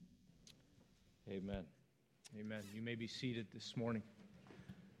Amen. Amen. You may be seated this morning.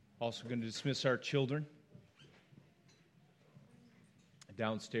 Also going to dismiss our children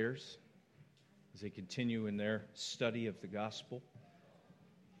downstairs as they continue in their study of the gospel.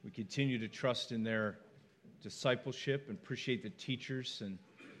 We continue to trust in their discipleship and appreciate the teachers and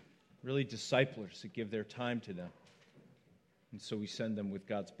really disciplers that give their time to them. And so we send them with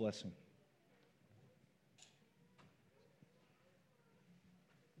God's blessing.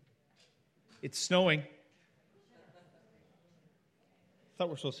 It's snowing. I thought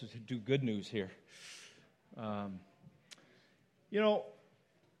we were supposed to do good news here. I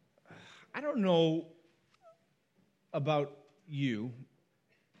don't know about you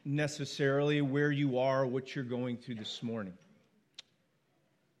necessarily, where you are, what you're going through this morning.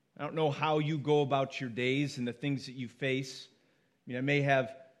 I don't know how you go about your days and the things that you face. I may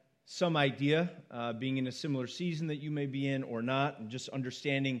have some idea, being in a similar season that you may be in or not, and just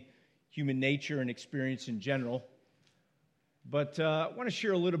understanding human nature and experience in general. But I want to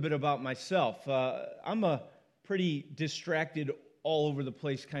share a little bit about myself. I'm a pretty distracted, all over the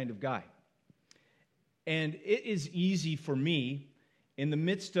place kind of guy. And it is easy for me, in the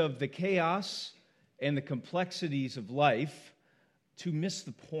midst of the chaos and the complexities of life, to miss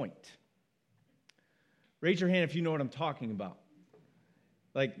the point. Raise your hand if you know what I'm talking about.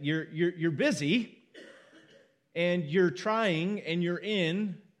 Like you're busy, and you're trying, and you're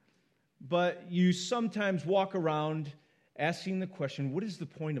in, but you sometimes walk around asking the question, what is the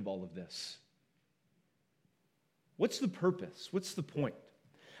point of all of this? What's the purpose? What's the point?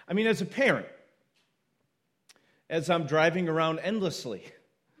 As a parent, as I'm driving around endlessly,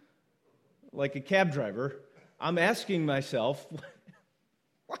 like a cab driver, I'm asking myself,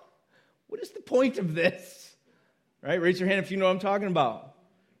 what is the point of this? Right? Raise your hand if you know what I'm talking about.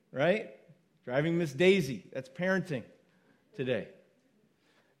 Right? Driving Miss Daisy. That's parenting today.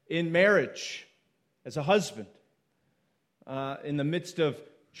 In marriage, as a husband, in the midst of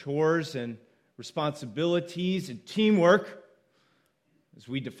chores and responsibilities and teamwork, as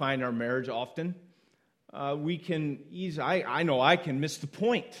we define our marriage often, we can I know I can miss the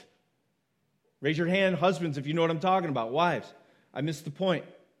point. Raise your hand, husbands, if you know what I'm talking about. Wives, I missed the point.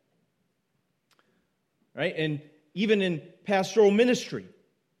 Right? And even in pastoral ministry,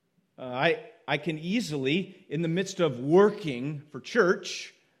 I can easily, in the midst of working for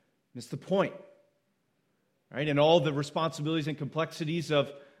church, miss the point. Right? And all the responsibilities and complexities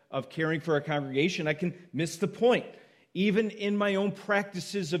of caring for a congregation, I can miss the point. Even in my own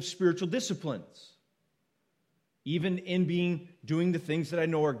practices of spiritual disciplines. Even in doing the things that I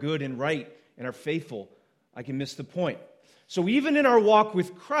know are good and right and are faithful, I can miss the point. So even in our walk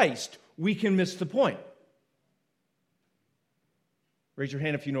with Christ, we can miss the point. Raise your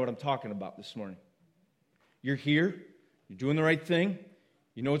hand if you know what I'm talking about this morning. You're here, you're doing the right thing,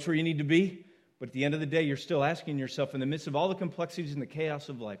 you know it's where you need to be, but at the end of the day, you're still asking yourself, in the midst of all the complexities and the chaos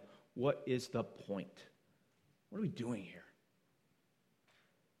of life, what is the point? What are we doing here?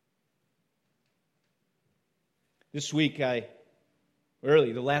 This week, the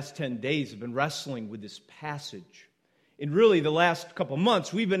last 10 days, have been wrestling with this passage. And really, the last couple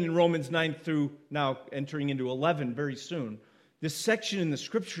months, we've been in Romans 9 through now entering into 11 very soon. This section in the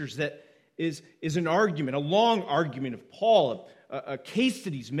Scriptures that is an argument, a long argument of Paul, a case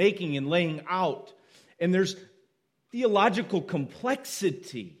that he's making and laying out. And there's theological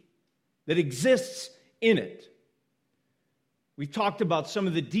complexity that exists in it. We've talked about some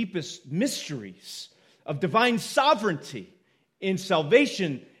of the deepest mysteries of divine sovereignty in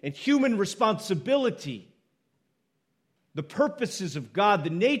salvation and human responsibility, the purposes of God,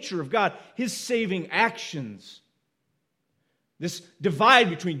 the nature of God, His saving actions. This divide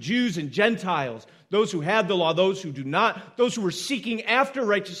between Jews and Gentiles, those who have the law, those who do not, those who are seeking after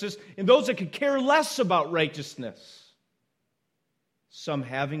righteousness, and those that could care less about righteousness. Some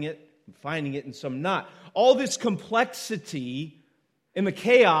having it and finding it, and some not. All this complexity and the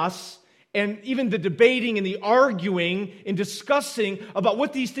chaos, and even the debating and the arguing and discussing about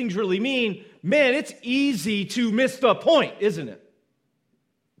what these things really mean, man, it's easy to miss the point, isn't it?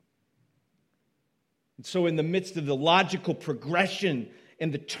 And so in the midst of the logical progression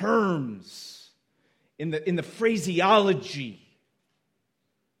and the terms, in the phraseology,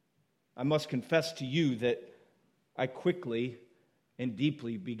 I must confess to you that I quickly and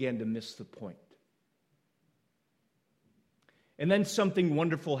deeply began to miss the point. And then something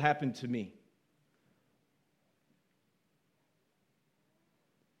wonderful happened to me.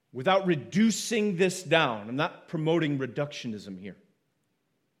 Without reducing this down, I'm not promoting reductionism here.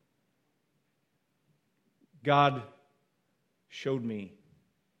 God showed me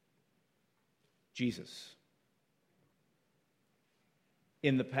Jesus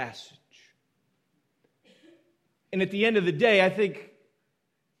in the passage. And at the end of the day, I think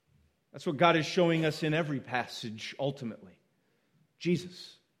that's what God is showing us in every passage, ultimately.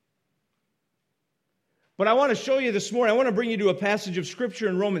 Jesus. But I want to show you this morning, I want to bring you to a passage of Scripture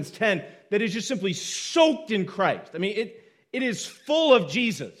in Romans 10 that is just simply soaked in Christ. I mean, it is full of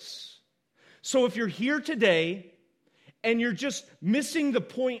Jesus. So if you're here today and you're just missing the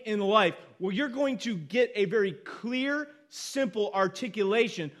point in life, well, you're going to get a very clear, simple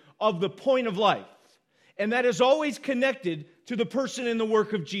articulation of the point of life. And that is always connected to the person and the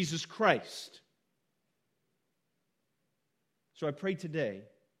work of Jesus Christ. So I pray today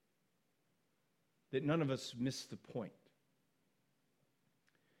that none of us miss the point.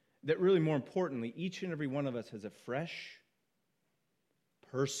 That really, more importantly, each and every one of us has a fresh,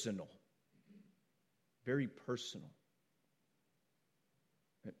 personal, very personal,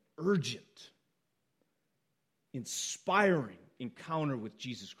 an urgent, inspiring encounter with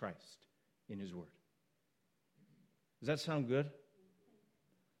Jesus Christ in His Word. Does that sound good?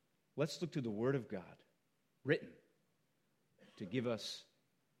 Let's look to the Word of God, written, to give us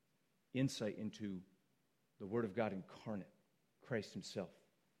insight into the Word of God incarnate, Christ Himself.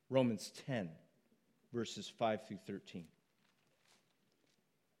 Romans 10, verses 5 through 13.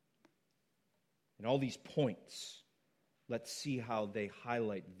 And all these points, let's see how they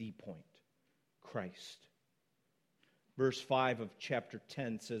highlight the point, Christ. Verse 5 of chapter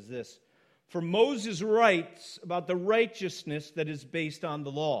 10 says this, "For Moses writes about the righteousness that is based on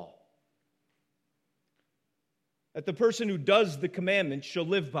the law, that the person who does the commandments shall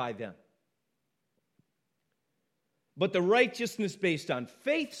live by them. But the righteousness based on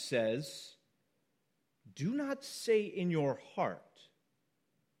faith says, do not say in your heart,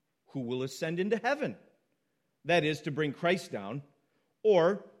 who will ascend into heaven? That is, to bring Christ down.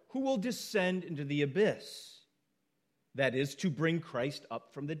 Or, who will descend into the abyss? That is, to bring Christ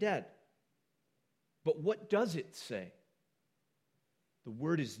up from the dead. But what does it say? The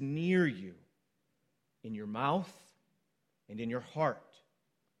word is near you, in your mouth and in your heart.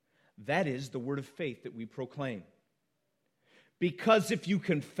 That is the word of faith that we proclaim. Because if you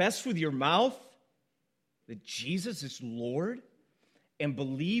confess with your mouth that Jesus is Lord and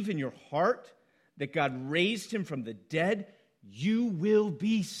believe in your heart that God raised him from the dead, you will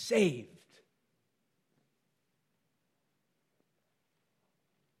be saved.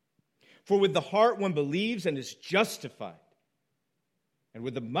 For with the heart one believes and is justified, and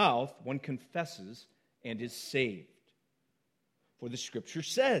with the mouth one confesses and is saved. For the Scripture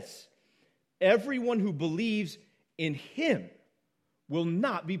says, everyone who believes in him will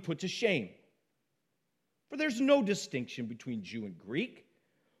not be put to shame. For there's no distinction between Jew and Greek,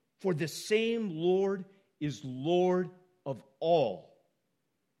 for the same Lord is Lord of all,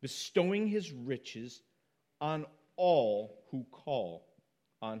 bestowing his riches on all who call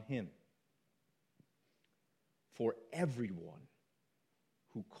on him. For everyone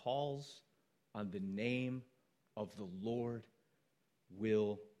who calls on the name of the Lord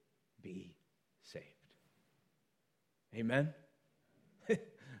will be saved. Amen?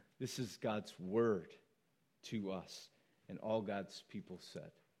 This is God's word to us. And all God's people said,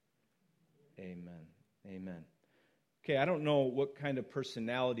 amen. Amen. Okay, I don't know what kind of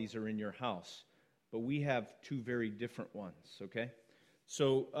personalities are in your house, but we have two very different ones, okay?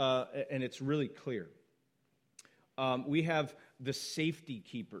 So, and it's really clear. We have the safety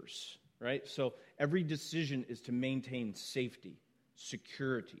keepers, right? So every decision is to maintain safety,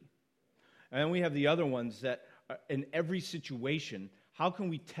 security. And then we have the other ones that in every situation, how can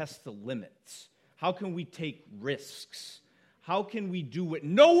we test the limits? How can we take risks? How can we do what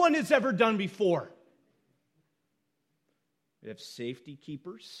no one has ever done before? We have safety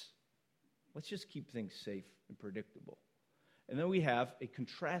keepers. Let's just keep things safe and predictable. And then we have a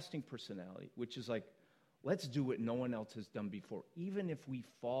contrasting personality, which is like, let's do what no one else has done before. Even if we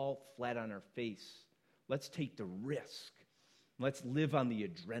fall flat on our face, let's take the risk. Let's live on the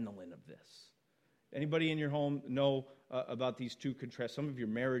adrenaline of this. Anybody in your home know about these two contrasts? Some of your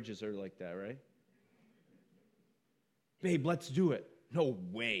marriages are like that, right? Babe, let's do it. No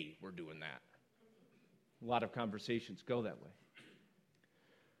way we're doing that. A lot of conversations go that way.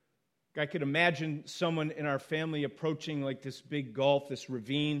 I could imagine someone in our family approaching like this big gulf, this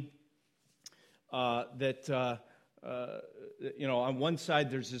ravine, on one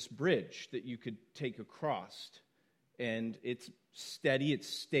side there's this bridge that you could take across, and it's steady, it's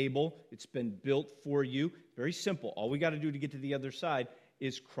stable, it's been built for you. Very simple. All we got to do to get to the other side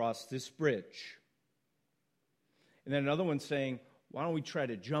is cross this bridge. And then another one's saying, why don't we try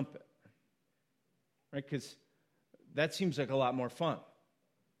to jump it? Right? Because that seems like a lot more fun.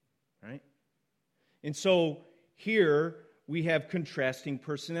 Right? And so here we have contrasting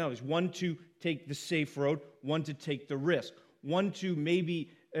personalities. One to take the safe road, one to take the risk. One to maybe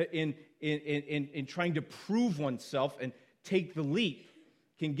in trying to prove oneself and take the leap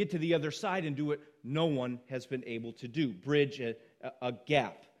can get to the other side and do what no one has been able to do. Bridge a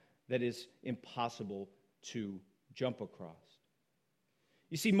gap that is impossible to jump across.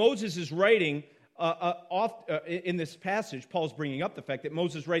 You see, Moses is writing in this passage, Paul's bringing up the fact that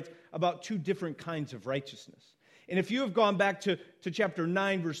Moses writes about two different kinds of righteousness. And if you have gone back to chapter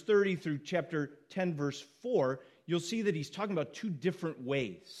 9, verse 30 through chapter 10, verse 4, you'll see that he's talking about two different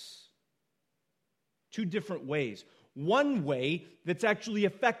ways. Two different ways. One way that's actually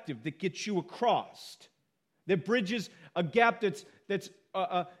effective, that gets you across, that bridges a gap that's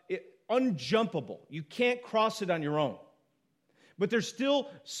unjumpable. You can't cross it on your own. But there's still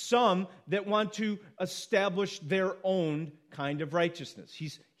some that want to establish their own kind of righteousness.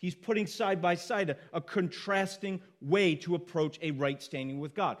 He's putting side by side a contrasting way to approach a right standing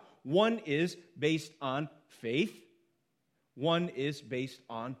with God. One is based on faith. One is based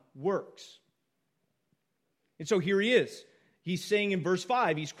on works. And so here he is. He's saying in verse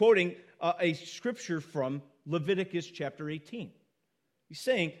 5, he's quoting a scripture from Leviticus chapter 18. He's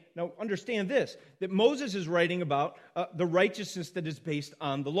saying, now understand this, that Moses is writing about the righteousness that is based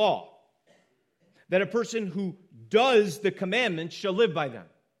on the law. That a person who does the commandments shall live by them.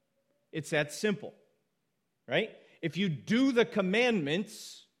 It's that simple, right? If you do the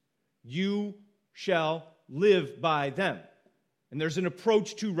commandments, you shall live by them. And there's an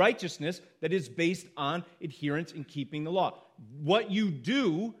approach to righteousness that is based on adherence and keeping the law. What you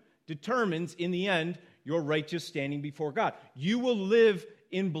do determines, in the end, your righteous standing before God. You will live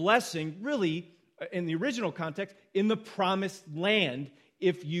in blessing, really, in the original context, in the promised land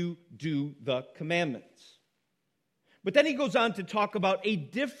if you do the commandments. But then he goes on to talk about a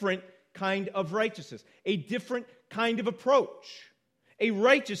different kind of righteousness, a different kind of approach, a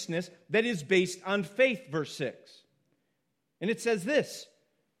righteousness that is based on faith, verse 6. And it says this,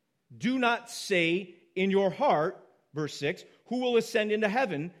 do not say in your heart, verse 6, who will ascend into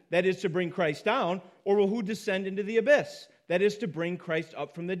heaven, that is to bring Christ down, or will who descend into the abyss, that is to bring Christ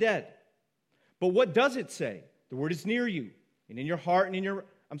up from the dead. But what does it say? The word is near you, and in your heart and in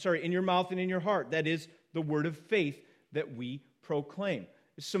your mouth and in your heart. That is the word of faith that we proclaim.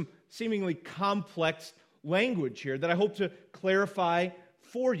 There's some seemingly complex language here that I hope to clarify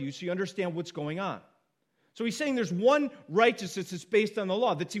for you so you understand what's going on. So he's saying there's one righteousness that's based on the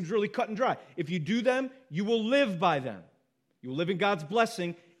law that seems really cut and dry. If you do them, you will live by them. You will live in God's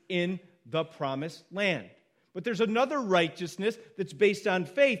blessing in the promised land. But there's another righteousness that's based on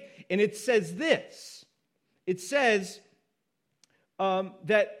faith, and it says this. It says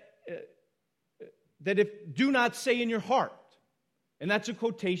that if do not say in your heart, and that's a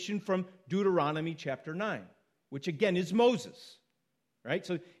quotation from Deuteronomy chapter 9, which again is Moses. Right?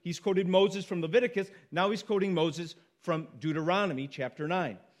 So he's quoted Moses from Leviticus. Now he's quoting Moses from Deuteronomy chapter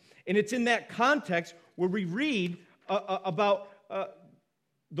 9. And it's in that context where we read about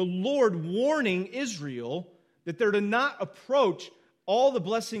the Lord warning Israel that they're to not approach all the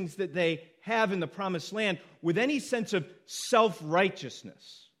blessings that they have in the promised land with any sense of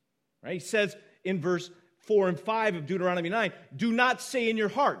self-righteousness. Right? He says in verse 4 and 5 of Deuteronomy 9, do not say in your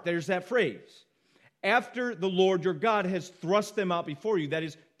heart. There's that phrase. After the Lord your God has thrust them out before you, that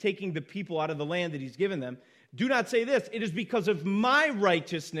is, taking the people out of the land that he's given them, do not say this, it is because of my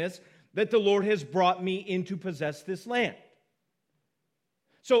righteousness that the Lord has brought me in to possess this land.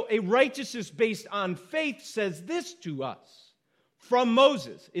 So a righteousness based on faith says this to us from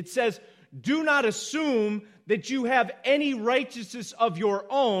Moses. It says, do not assume that you have any righteousness of your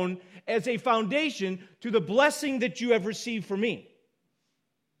own as a foundation to the blessing that you have received from me.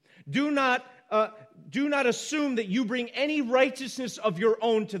 Do not assume that you bring any righteousness of your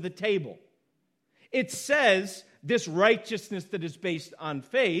own to the table. It says, this righteousness that is based on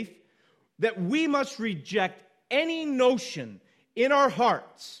faith, that we must reject any notion in our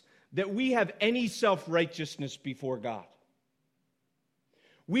hearts that we have any self-righteousness before God.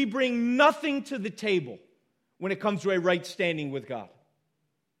 We bring nothing to the table when it comes to a right standing with God.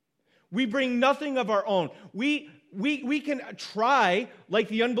 We bring nothing of our own. We can try, like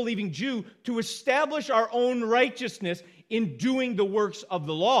the unbelieving Jew, to establish our own righteousness in doing the works of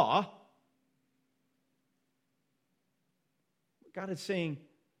the law. God is saying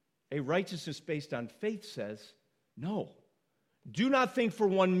a righteousness based on faith says, no. Do not think for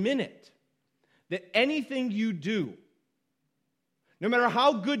 1 minute that anything you do, no matter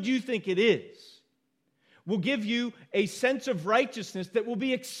how good you think it is, will give you a sense of righteousness that will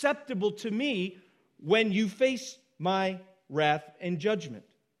be acceptable to me when you face my wrath and judgment.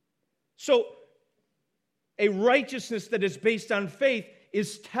 So, a righteousness that is based on faith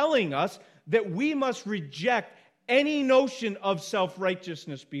is telling us that we must reject any notion of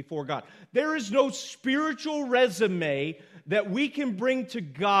self-righteousness before God. There is no spiritual resume that we can bring to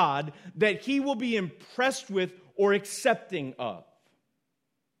God that He will be impressed with or accepting of.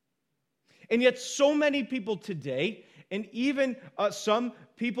 And yet so many people today, and even some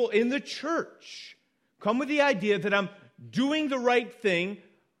people in the church, come with the idea that I'm doing the right thing,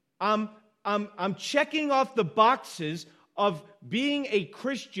 I'm checking off the boxes of being a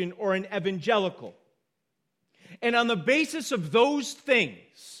Christian or an evangelical. And on the basis of those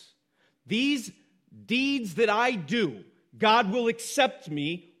things, these deeds that I do, God will accept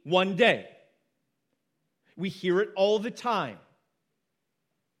me one day. We hear it all the time.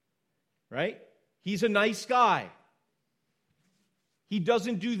 Right? He's a nice guy. He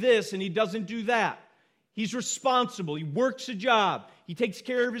doesn't do this and he doesn't do that. He's responsible. He works a job. He takes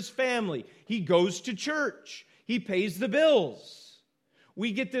care of his family. He goes to church. He pays the bills.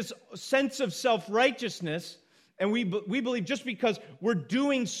 We get this sense of self-righteousness, and we believe just because we're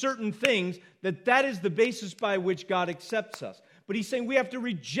doing certain things that is the basis by which God accepts us. But he's saying we have to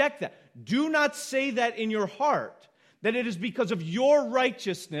reject that. Do not say that in your heart, that it is because of your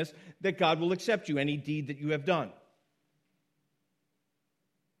righteousness that God will accept you, any deed that you have done.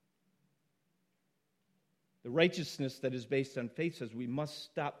 The righteousness that is based on faith says we must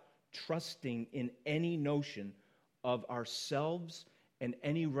stop trusting in any notion of ourselves and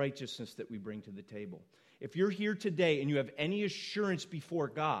any righteousness that we bring to the table. If you're here today and you have any assurance before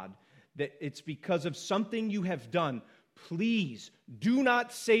God that it's because of something you have done, please do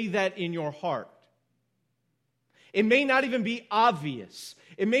not say that in your heart. It may not even be obvious.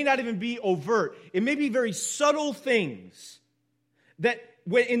 It may not even be overt. It may be very subtle things that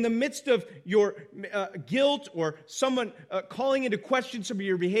when in the midst of your guilt or someone calling into question some of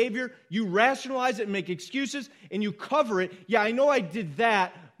your behavior, you rationalize it and make excuses and you cover it. Yeah, I know I did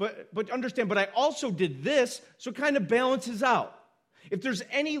that, but understand, but I also did this, so it kind of balances out. If there's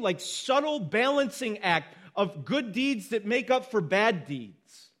any subtle balancing act of good deeds that make up for bad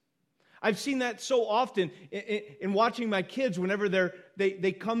deeds, I've seen that so often in watching my kids whenever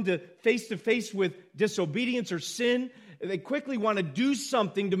they come to face with disobedience or sin. They quickly want to do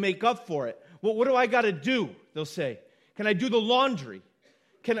something to make up for it. Well, what do I got to do? They'll say. Can I do the laundry?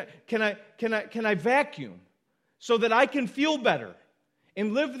 Can I vacuum so that I can feel better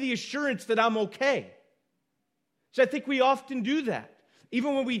and live the assurance that I'm okay? So I think we often do that.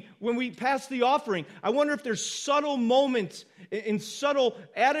 Even when we pass the offering, I wonder if there's subtle moments and subtle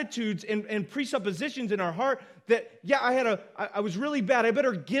attitudes and presuppositions in our heart that, yeah, I was really bad. I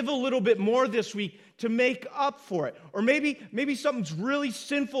better give a little bit more this week to make up for it. Or maybe something's really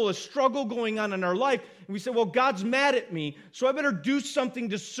sinful, a struggle going on in our life, and we say, well, God's mad at me, so I better do something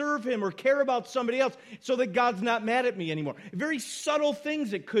to serve Him or care about somebody else so that God's not mad at me anymore. Very subtle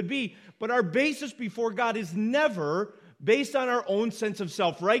things it could be, but our basis before God is never based on our own sense of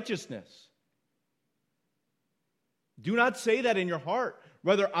self-righteousness. Do not say that in your heart,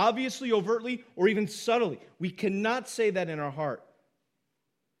 whether obviously, overtly, or even subtly. We cannot say that in our heart.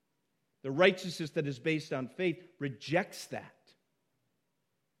 The righteousness that is based on faith rejects that.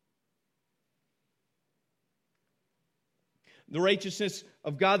 The righteousness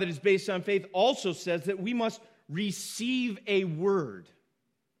of God that is based on faith also says that we must receive a word.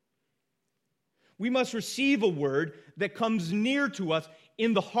 We must receive a word that comes near to us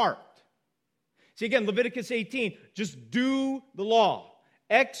in the heart. See, again, Leviticus 18, just do the law,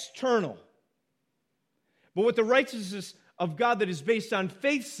 external. But what the righteousness of God that is based on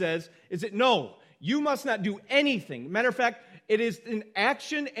faith says is that no, you must not do anything. Matter of fact, it is an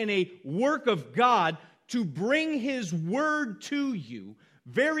action and a work of God to bring His word to you,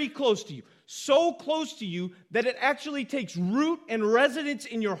 very close to you, so close to you that it actually takes root and residence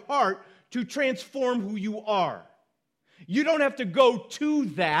in your heart to transform who you are. You don't have to go to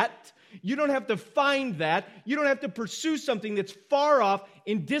that. You don't have to find that. You don't have to pursue something that's far off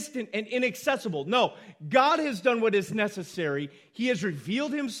and distant and inaccessible. No, God has done what is necessary. He has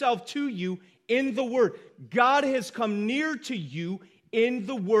revealed Himself to you in the Word. God has come near to you in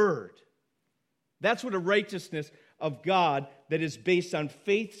the Word. That's what a righteousness of God that is based on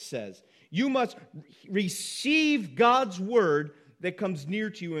faith says. You must receive God's Word that comes near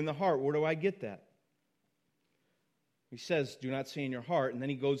to you in the heart. Where do I get that? He says, do not say in your heart, and then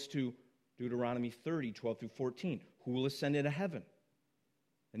he goes to Deuteronomy 30, 12 through 14. Who will ascend into heaven?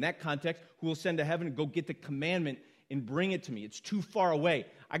 In that context, who will ascend to heaven and go get the commandment and bring it to me? It's too far away.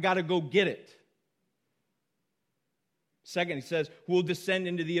 I got to go get it. Second, he says, who will descend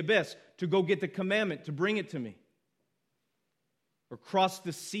into the abyss to go get the commandment, to bring it to me? Or cross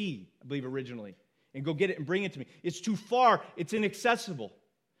the sea, I believe originally, and go get it and bring it to me. It's too far. It's inaccessible.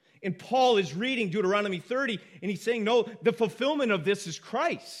 And Paul is reading Deuteronomy 30, and he's saying, no, the fulfillment of this is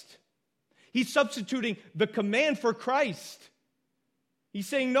Christ. He's substituting the command for Christ. He's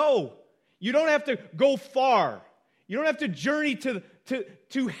saying, no, you don't have to go far. You don't have to journey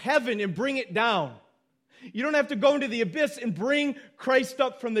to heaven and bring it down. You don't have to go into the abyss and bring Christ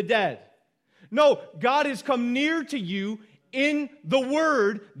up from the dead. No, God has come near to you in the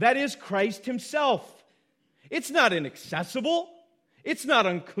Word that is Christ Himself. It's not inaccessible. It's not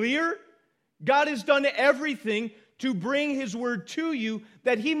unclear. God has done everything to bring His Word to you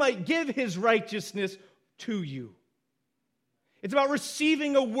that He might give His righteousness to you. It's about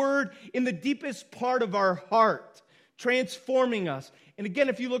receiving a word in the deepest part of our heart, transforming us. And again,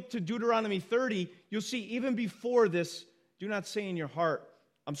 if you look to Deuteronomy 30, you'll see even before this, do not say in your heart,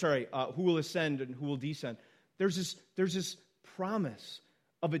 who will ascend and who will descend. There's this promise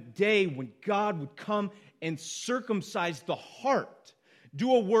of a day when God would come and circumcise the heart,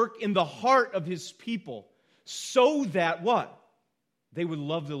 do a work in the heart of His people, so that what? They would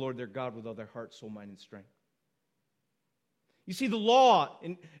love the Lord their God with all their heart, soul, mind, and strength. You see, the law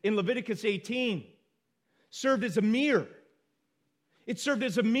in Leviticus 18 served as a mirror. It served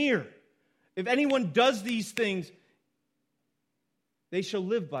as a mirror. If anyone does these things, they shall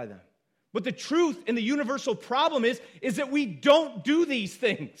live by them. But the truth and the universal problem is that we don't do these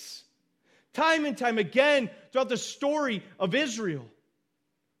things. Time and time again, throughout the story of Israel,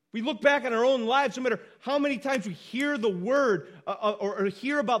 we look back on our own lives, no matter how many times we hear the word or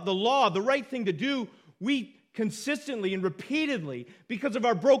hear about the law, the right thing to do, we consistently and repeatedly, because of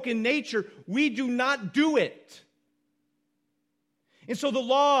our broken nature, we do not do it. And so the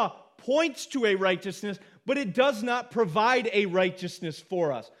law points to a righteousness, but it does not provide a righteousness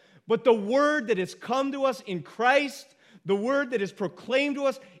for us. But the word that has come to us in Christ, the word that is proclaimed to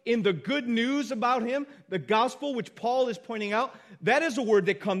us in the good news about Him, the gospel, which Paul is pointing out, that is a word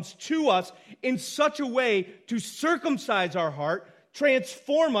that comes to us in such a way to circumcise our heart,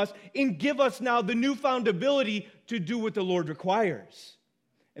 transform us, and give us now the newfound ability to do what the Lord requires.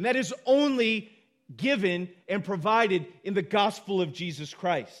 And that is only given and provided in the gospel of Jesus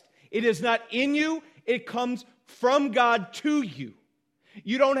Christ. It is not in you, it comes from God to you.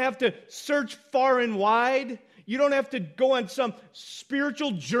 You don't have to search far and wide. You don't have to go on some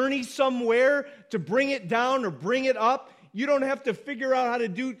spiritual journey somewhere to bring it down or bring it up. You don't have to figure out how to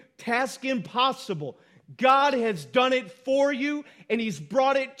do task impossible. God has done it for you, and He's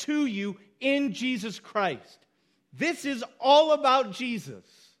brought it to you in Jesus Christ. This is all about Jesus.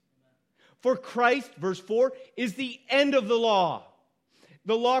 For Christ, verse 4, is the end of the law.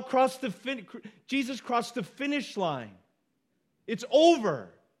 The law Jesus crossed the finish line. It's over.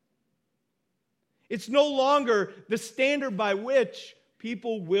 It's no longer the standard by which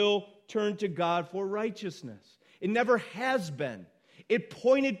people will turn to God for righteousness. It never has been. It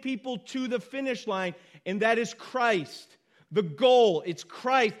pointed people to the finish line, and that is Christ. The goal, it's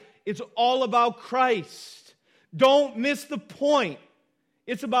Christ. It's all about Christ. Don't miss the point.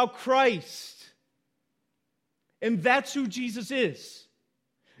 It's about Christ. And that's who Jesus is.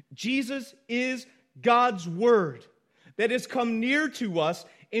 Jesus is God's Word that has come near to us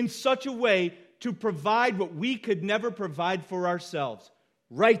in such a way to provide what we could never provide for ourselves.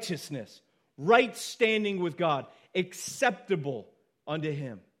 Righteousness, right standing with God, acceptable unto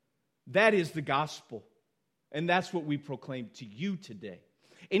Him. That is the gospel. And that's what we proclaim to you today.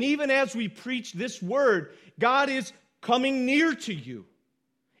 And even as we preach this word, God is coming near to you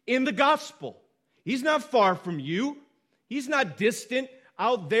in the gospel. He's not far from you. He's not distant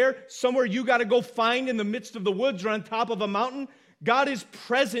out there somewhere you got to go find in the midst of the woods or on top of a mountain. God is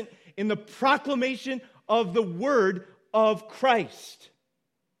present in the proclamation of the word of Christ.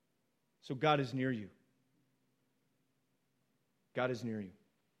 So God is near you. God is near you.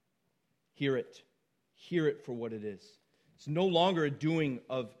 Hear it. Hear it for what it is. It's no longer a doing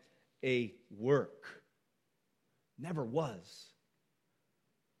of a work. Never was.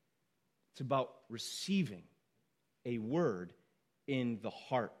 It's about receiving a word in the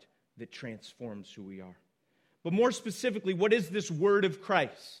heart that transforms who we are. But more specifically, what is this word of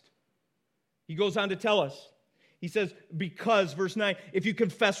Christ? He goes on to tell us. He says, because, verse 9, if you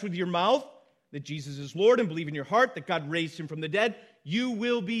confess with your mouth that Jesus is Lord and believe in your heart that God raised Him from the dead, you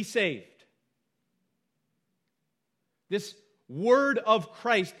will be saved. This word of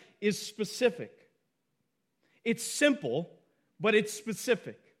Christ is specific. It's simple, but it's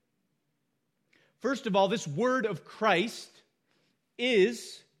specific. First of all, this word of Christ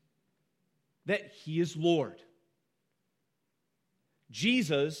is that He is Lord.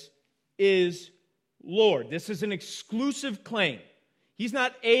 Jesus is Lord. This is an exclusive claim. He's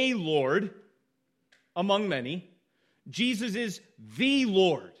not a Lord. among many. Jesus is the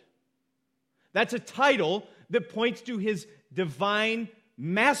Lord. That's a title that points to his divine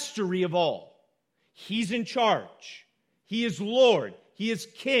mastery of all. He's in charge. He is Lord. He is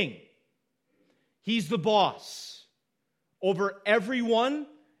King. He's the boss over everyone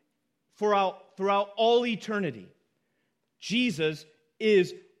throughout all eternity. Jesus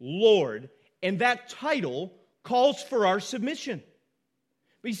is Lord, and that title calls for our submission.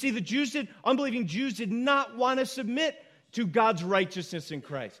 But you see, unbelieving Jews did not want to submit to God's righteousness in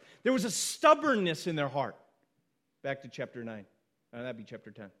Christ. There was a stubbornness in their heart. Back to chapter 9. That'd be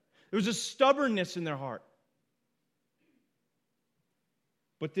chapter 10. There was a stubbornness in their heart.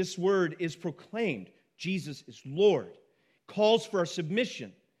 But this word is proclaimed. Jesus is Lord. Calls for our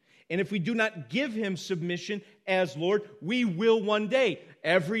submission. And if we do not give him submission as Lord, we will one day.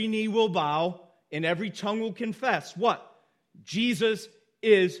 Every knee will bow and every tongue will confess. What? Jesus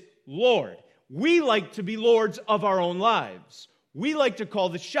is Lord. We like to be lords of our own lives. We like to call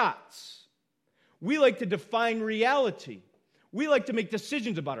the shots. We like to define reality. We like to make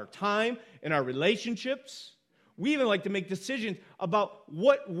decisions about our time and our relationships. We even like to make decisions about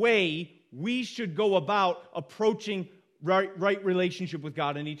what way we should go about approaching right relationship with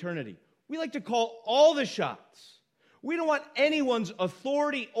God in eternity. We like to call all the shots. We don't want anyone's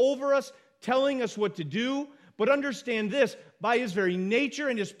authority over us telling us what to do, but understand this, by his very nature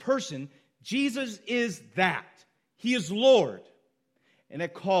and his person, Jesus is that. He is Lord. And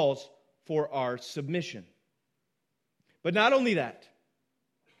it calls for our submission. But not only that,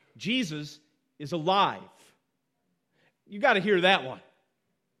 Jesus is alive. You got to hear that one.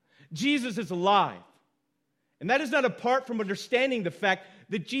 Jesus is alive. And that is not apart from understanding the fact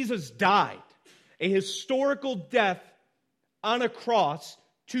that Jesus died a historical death on a cross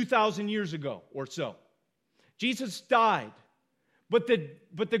 2,000 years ago or so. Jesus died, but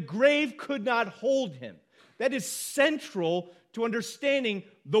the grave could not hold him. That is central to understanding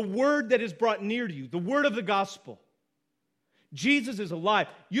the word that is brought near to you, the word of the gospel. Jesus is alive.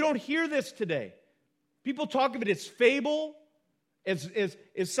 You don't hear this today. People talk of it as fable, as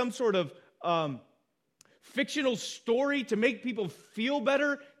some sort of fictional story to make people feel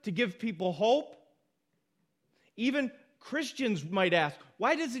better, to give people hope. Even Christians might ask,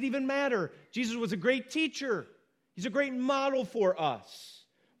 why does it even matter? Jesus was a great teacher. He's a great model for us.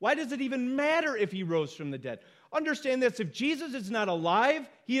 Why does it even matter if he rose from the dead? Understand this, if Jesus is not alive,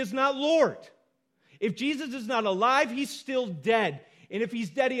 he is not Lord. If Jesus is not alive, he's still dead. And if he's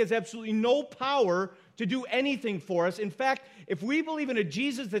dead, he has absolutely no power to do anything for us. In fact, if we believe in a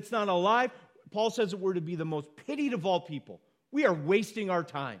Jesus that's not alive, Paul says that we're to be the most pitied of all people. We are wasting our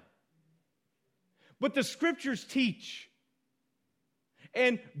time. But the scriptures teach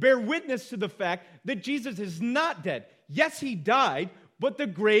and bear witness to the fact that Jesus is not dead. Yes, he died, but the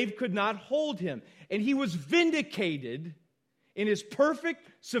grave could not hold him. And he was vindicated in his perfect,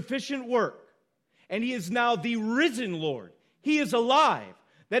 sufficient work. And he is now the risen Lord. He is alive.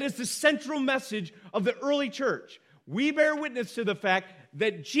 That is the central message of the early church. We bear witness to the fact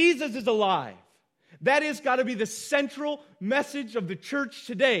that Jesus is alive. That has got to be the central message of the church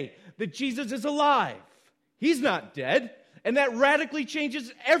today, that Jesus is alive. He's not dead. And that radically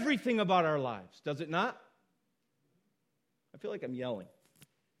changes everything about our lives, does it not? I feel like I'm yelling.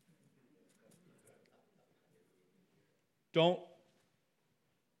 Don't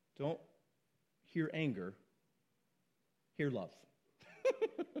hear anger. Hear love.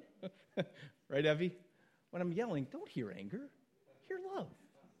 Right, Evie? When I'm yelling, don't hear anger. Hear love.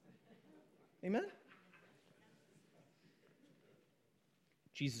 Amen?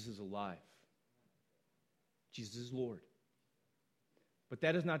 Jesus is alive. Jesus is Lord. But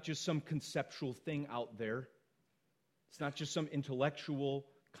that is not just some conceptual thing out there. It's not just some intellectual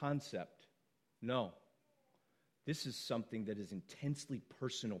concept. No. This is something that is intensely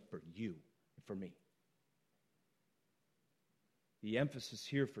personal for you and for me. The emphasis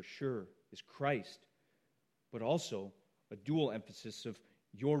here for sure is Christ, but also a dual emphasis of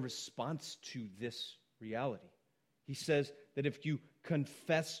your response to this reality. He says that if you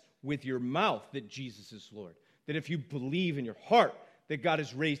confess with your mouth that Jesus is Lord, that if you believe in your heart that God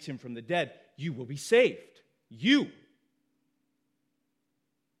has raised him from the dead, you will be saved. You.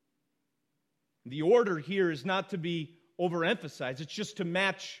 The order here is not to be overemphasized. It's just to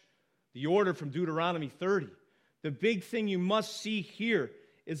match the order from Deuteronomy 30. The big thing you must see here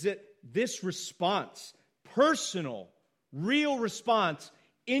is that this response, personal, real response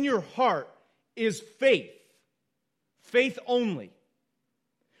in your heart, is faith. Faith only.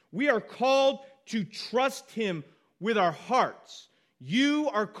 We are called to trust him with our hearts. You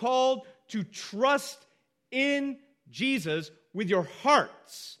are called to trust in Jesus with your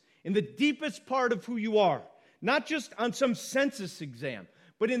hearts. in the deepest part of who you are, not just on some census exam,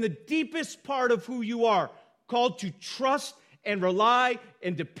 but in the deepest part of who you are, called to trust and rely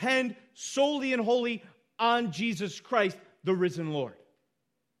and depend solely and wholly on Jesus Christ, the risen Lord.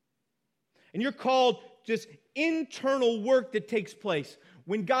 And you're called just internal work that takes place.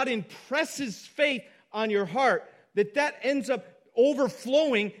 When God impresses faith on your heart, that ends up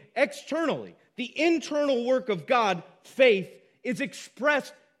overflowing externally. The internal work of God, faith, is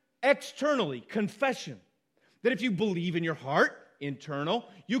expressed externally, confession. That if you believe in your heart, internal,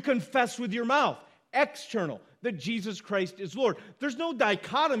 you confess with your mouth, external, that Jesus Christ is Lord. There's no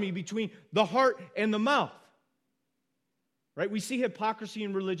dichotomy between the heart and the mouth. Right? We see hypocrisy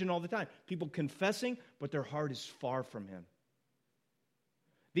in religion all the time. People confessing, but their heart is far from Him.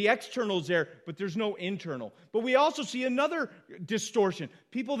 The external is there, but there's no internal. But we also see another distortion.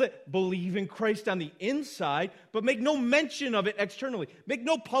 People that believe in Christ on the inside, but make no mention of it externally. Make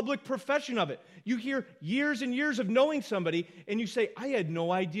no public profession of it. You hear years and years of knowing somebody, and you say, I had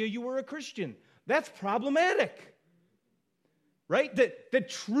no idea you were a Christian. That's problematic. Right? That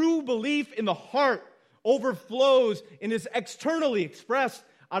true belief in the heart overflows and is externally expressed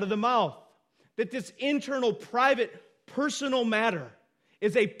out of the mouth. That this internal, private, personal matter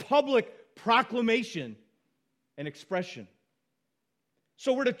is a public proclamation and expression.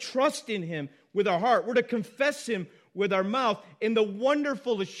 So we're to trust in Him with our heart. We're to confess Him with our mouth. And the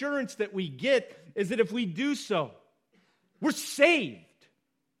wonderful assurance that we get is that if we do so, we're saved.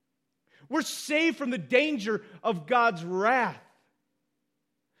 We're saved from the danger of God's wrath.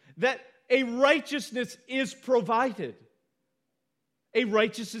 That a righteousness is provided. A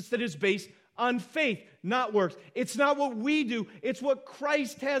righteousness that is based on faith, not works. It's not what we do. It's what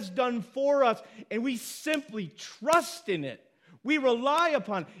Christ has done for us. And we simply trust in it. We rely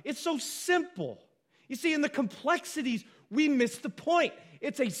upon it. It's so simple. You see, in the complexities, we miss the point.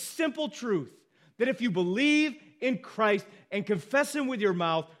 It's a simple truth that if you believe in Christ and confess Him with your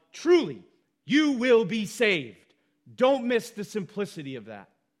mouth, truly, you will be saved. Don't miss the simplicity of that.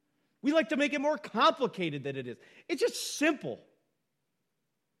 We like to make it more complicated than it is. It's just simple.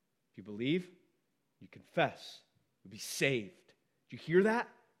 If you believe, you confess, you'll be saved. Do you hear that?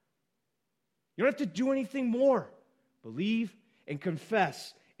 You don't have to do anything more. Believe and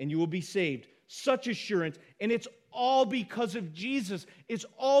confess, and you will be saved. Such assurance, and it's all because of Jesus. It's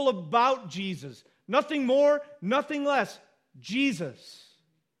all about Jesus. Nothing more, nothing less. Jesus.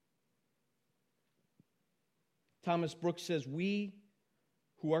 Thomas Brooks says, we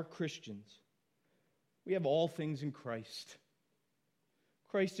who are Christians, we have all things in Christ.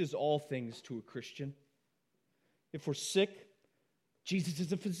 Christ is all things to a Christian. If we're sick, Jesus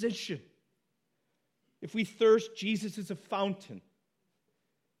is a physician. If we thirst, Jesus is a fountain.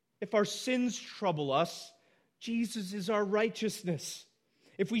 If our sins trouble us, Jesus is our righteousness.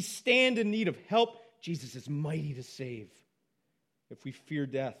 If we stand in need of help, Jesus is mighty to save. If we fear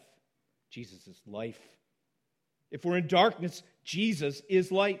death, Jesus is life. If we're in darkness, Jesus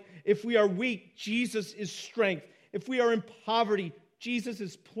is light. If we are weak, Jesus is strength. If we are in poverty, Jesus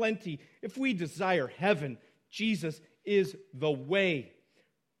is plenty. If we desire heaven, Jesus is the way.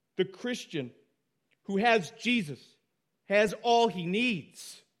 The Christian who has Jesus has all he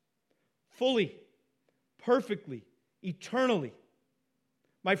needs, fully, perfectly, eternally.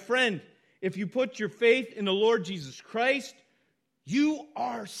 My friend, if you put your faith in the Lord Jesus Christ, you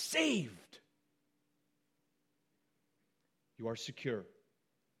are saved. You are secure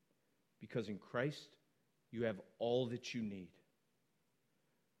because in Christ you have all that you need.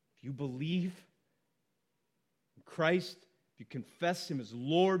 If you believe in Christ, if you confess Him as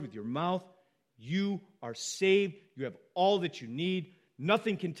Lord with your mouth, you are saved. You have all that you need.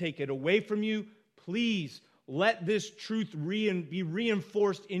 Nothing can take it away from you. Please let this truth be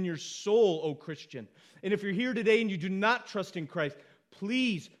reinforced in your soul, O Christian. And if you're here today and you do not trust in Christ,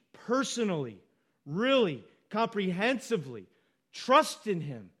 please personally, really, comprehensively, trust in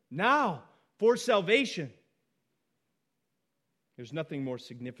Him now for salvation. There's nothing more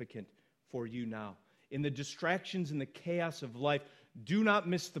significant for you now. In the distractions and the chaos of life, do not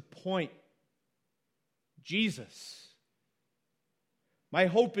miss the point. Jesus. My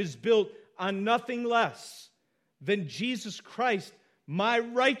hope is built on nothing less than Jesus Christ, my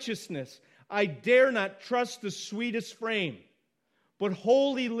righteousness. I dare not trust the sweetest frame, but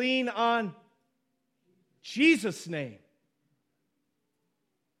wholly lean on Jesus' name.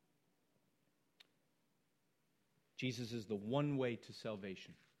 Jesus is the one way to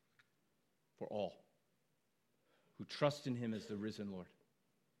salvation for all who trust in Him as the risen Lord.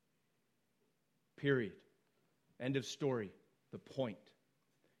 Period. End of story. The point.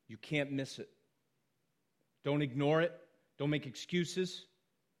 You can't miss it. Don't ignore it. Don't make excuses.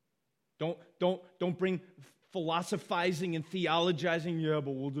 Don't bring philosophizing and theologizing. Yeah,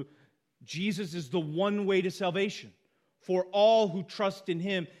 but we'll do. Jesus is the one way to salvation for all who trust in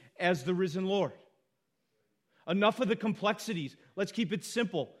him as the risen Lord. Enough of the complexities. Let's keep it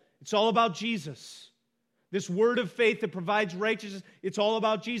simple. It's all about Jesus. This word of faith that provides righteousness, it's all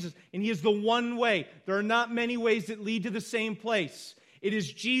about Jesus. And he is the one way. There are not many ways that lead to the same place. It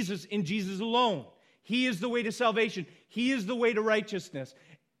is Jesus and Jesus alone. He is the way to salvation. He is the way to righteousness.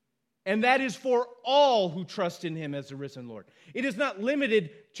 And that is for all who trust in him as the risen Lord. It is not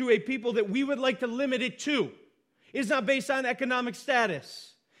limited to a people that we would like to limit it to. It's not based on economic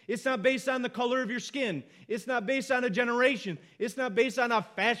status. It's not based on the color of your skin. It's not based on a generation. It's not based on a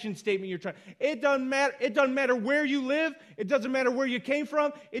fashion statement you're trying. It doesn't matter. It doesn't matter where you live. It doesn't matter where you came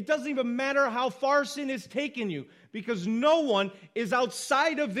from. It doesn't even matter how far sin has taken you, because no one is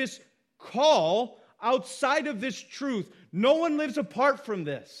outside of this call, outside of this truth. No one lives apart from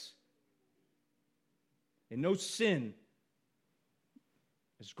this. And no sin,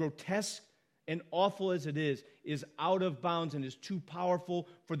 as grotesque and awful as it is out of bounds and is too powerful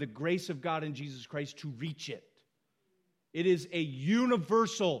for the grace of God in Jesus Christ to reach it. It is a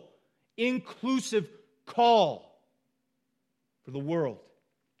universal, inclusive call for the world.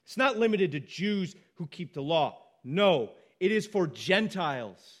 It's not limited to Jews who keep the law. No, it is for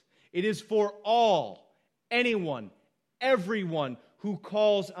Gentiles. It is for all, anyone, everyone who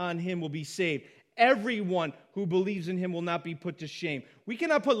calls on him will be saved. Everyone who believes in him will not be put to shame. We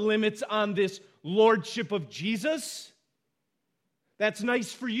cannot put limits on this lordship of Jesus. That's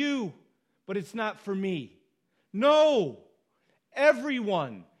nice for you, but it's not for me. No,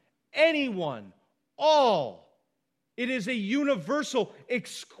 everyone, anyone, all. It is a universal,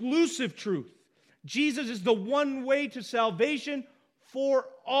 exclusive truth. Jesus is the one way to salvation for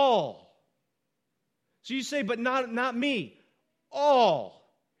all. So you say, but not me.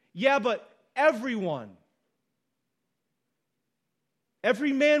 All. Yeah, but everyone.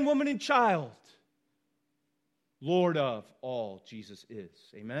 Every man, woman, and child. Lord of all, Jesus is.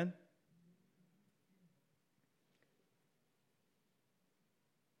 Amen?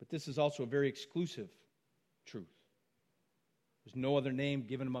 But this is also a very exclusive truth. There's no other name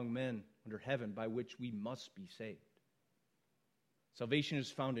given among men under heaven by which we must be saved. Salvation is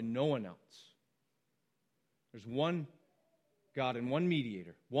found in no one else. There's one God and one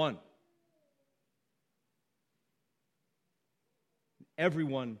mediator. One.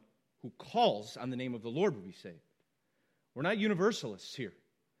 Everyone who calls on the name of the Lord will be saved. We're not universalists here.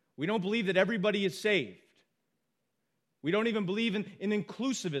 We don't believe that everybody is saved. We don't even believe in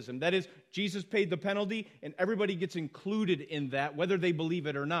inclusivism. That is, Jesus paid the penalty and everybody gets included in that, whether they believe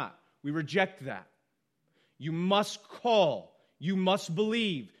it or not. We reject that. You must call. You must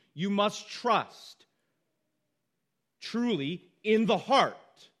believe. You must trust. Truly, in the heart.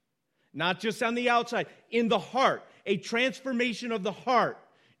 Not just on the outside. In the heart. A transformation of the heart.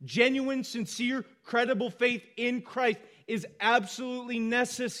 Genuine, sincere, credible faith in Christ is absolutely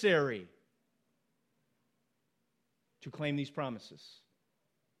necessary to claim these promises.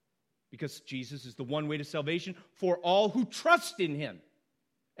 Because Jesus is the one way to salvation for all who trust in him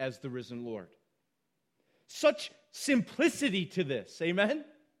as the risen Lord. Such simplicity to this, amen?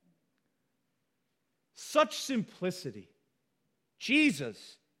 Such simplicity.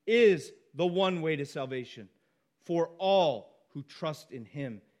 Jesus is the one way to salvation for all who trust in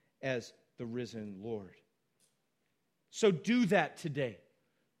him as the risen Lord. So do that today.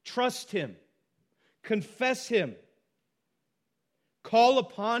 Trust him. Confess him. Call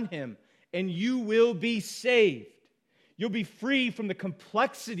upon him, and you will be saved. You'll be free from the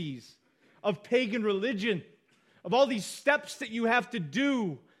complexities of pagan religion, of all these steps that you have to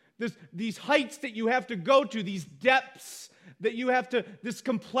do, these heights that you have to go to, these depths that you have to, this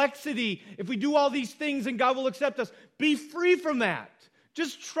complexity. If we do all these things, and God will accept us. Be free from that.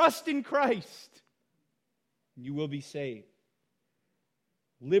 Just trust in Christ. You will be saved.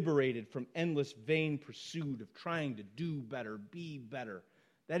 Liberated from endless vain pursuit of trying to do better, be better.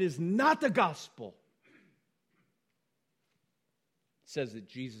 That is not the gospel. It says that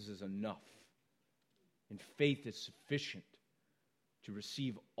Jesus is enough, and faith is sufficient to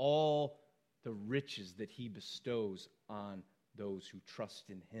receive all the riches that he bestows on those who trust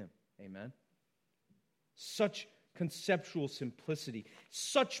in him. Amen? Such conceptual simplicity,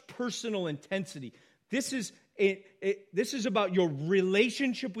 such personal intensity. This is about your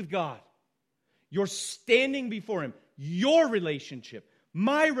relationship with God, your standing before him, your relationship,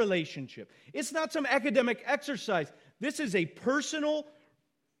 my relationship. It's not some academic exercise. This is a personal,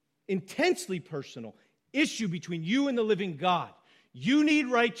 intensely personal issue between you and the living God. You need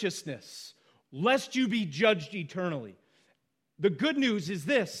righteousness, lest you be judged eternally. The good news is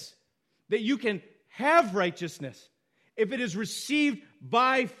this. that you can have righteousness if it is received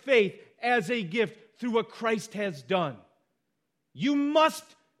by faith as a gift through what Christ has done. You must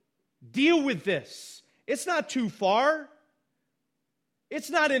deal with this. It's not too far. It's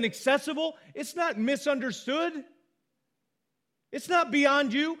not inaccessible. It's not misunderstood. It's not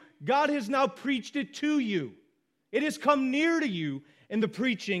beyond you. God has now preached it to you. It has come near to you in the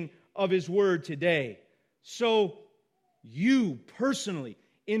preaching of His Word today. So you personally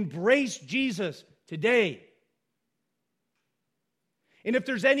embrace Jesus today. And if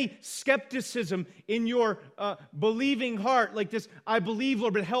there's any skepticism in your believing heart, like this, I believe,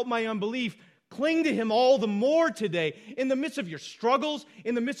 Lord, but help my unbelief, cling to Him all the more today. In the midst of your struggles,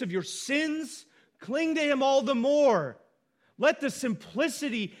 in the midst of your sins, cling to Him all the more. Let the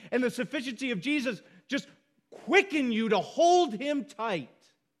simplicity and the sufficiency of Jesus just quicken you to hold Him tight.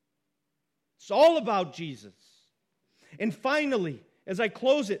 It's all about Jesus. And finally, as I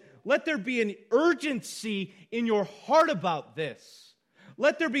close it, let there be an urgency in your heart about this.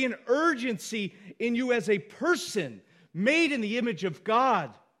 Let there be an urgency in you as a person made in the image of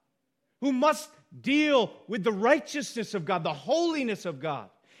God, who must deal with the righteousness of God, the holiness of God,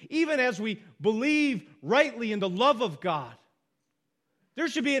 even as we believe rightly in the love of God.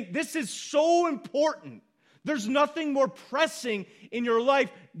 This is so important. There's nothing more pressing in your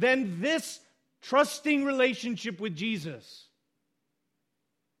life than this trusting relationship with Jesus.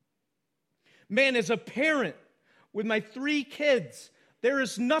 Man, as a parent with my 3 kids, there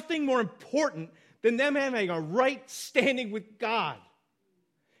is nothing more important than them having a right standing with God.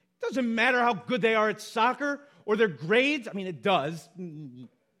 It doesn't matter how good they are at soccer or their grades. I mean, it does.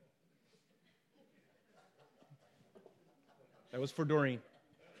 That was for Doreen.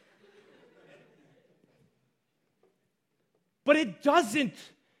 But it doesn't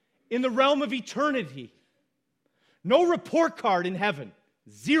in the realm of eternity. No report card in heaven.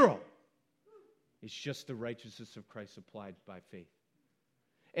 0. It's just the righteousness of Christ applied by faith.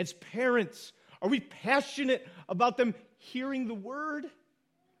 As parents, are we passionate about them hearing the Word?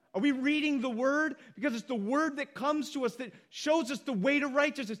 Are we reading the Word? Because it's the Word that comes to us that shows us the way to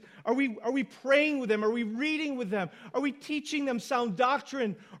righteousness. Are we praying with them? Are we reading with them? Are we teaching them sound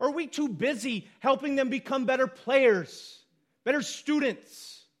doctrine? Or are we too busy helping them become better players, better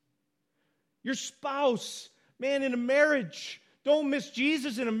students? Your spouse, man, in a marriage, don't miss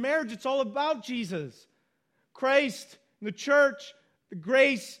Jesus in a marriage. It's all about Jesus. Christ, the church, the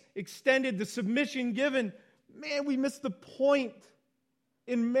grace extended, the submission given. Man, we miss the point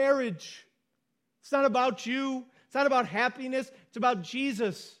in marriage. It's not about you. It's not about happiness. It's about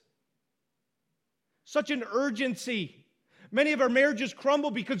Jesus. Such an urgency. Many of our marriages crumble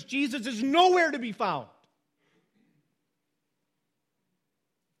because Jesus is nowhere to be found.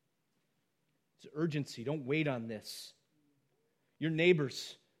 It's urgency. Don't wait on this. Your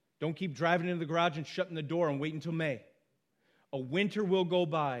neighbors, don't keep driving into the garage and shutting the door and wait until May. A winter will go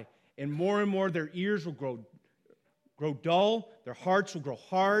by, and more their ears will grow dull, their hearts will grow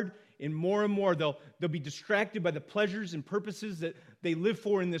hard, and more they'll be distracted by the pleasures and purposes that they live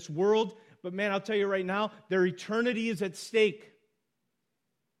for in this world. But man, I'll tell you right now, their eternity is at stake.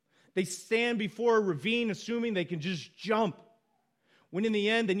 They stand before a ravine assuming they can just jump, when in the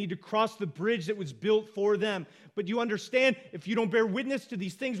end they need to cross the bridge that was built for them. But you understand, if you don't bear witness to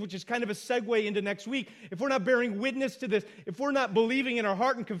these things, which is kind of a segue into next week, if we're not bearing witness to this, if we're not believing in our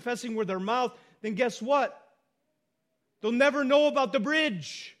heart and confessing with our mouth, then guess what? They'll never know about the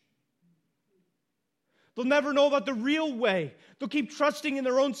bridge. They'll never know about the real way. They'll keep trusting in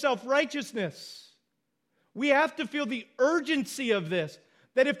their own self-righteousness. We have to feel the urgency of this,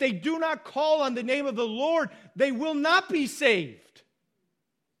 that if they do not call on the name of the Lord, they will not be saved.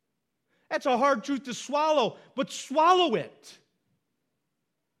 That's a hard truth to swallow, but swallow it.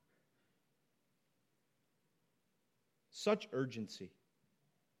 Such urgency.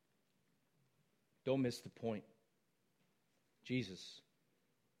 Don't miss the point. Jesus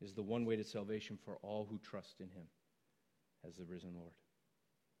is the one way to salvation for all who trust in Him as the risen Lord.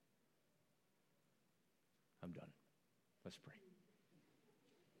 I'm done. Let's pray.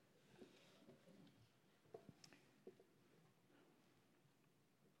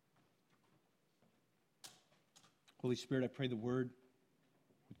 Holy Spirit, I pray the Word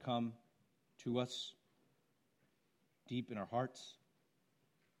would come to us deep in our hearts.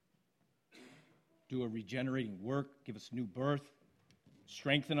 Do a regenerating work. Give us new birth.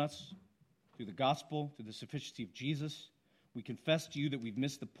 Strengthen us through the gospel, through the sufficiency of Jesus. We confess to you that we've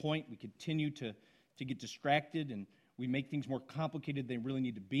missed the point. We continue to get distracted, and we make things more complicated than they really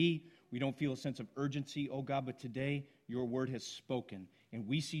need to be. We don't feel a sense of urgency, oh God, but today your word has spoken, and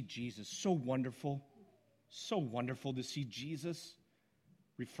we see Jesus. So wonderful to see Jesus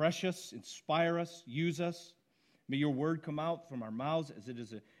Refresh us, inspire us, use us. May your word come out from our mouths as it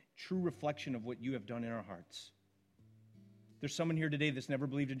is a true reflection of what you have done in our hearts. There's someone here today that's never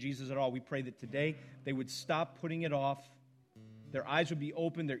believed in Jesus at all. We pray that today they would stop putting it off. Their eyes would be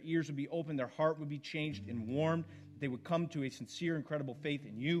open, their ears would be open, their heart would be changed and warmed. They would come to a sincere, incredible faith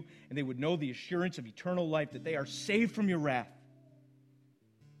in you, and they would know the assurance of eternal life, that they are saved from your wrath.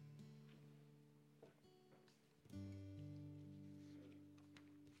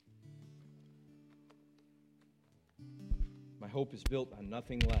 My hope is built on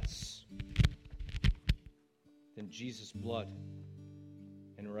nothing less than Jesus' blood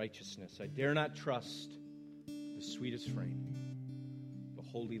and righteousness. I dare not trust the sweetest frame, but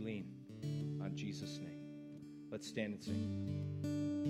wholly lean on Jesus' name. Let's stand and sing.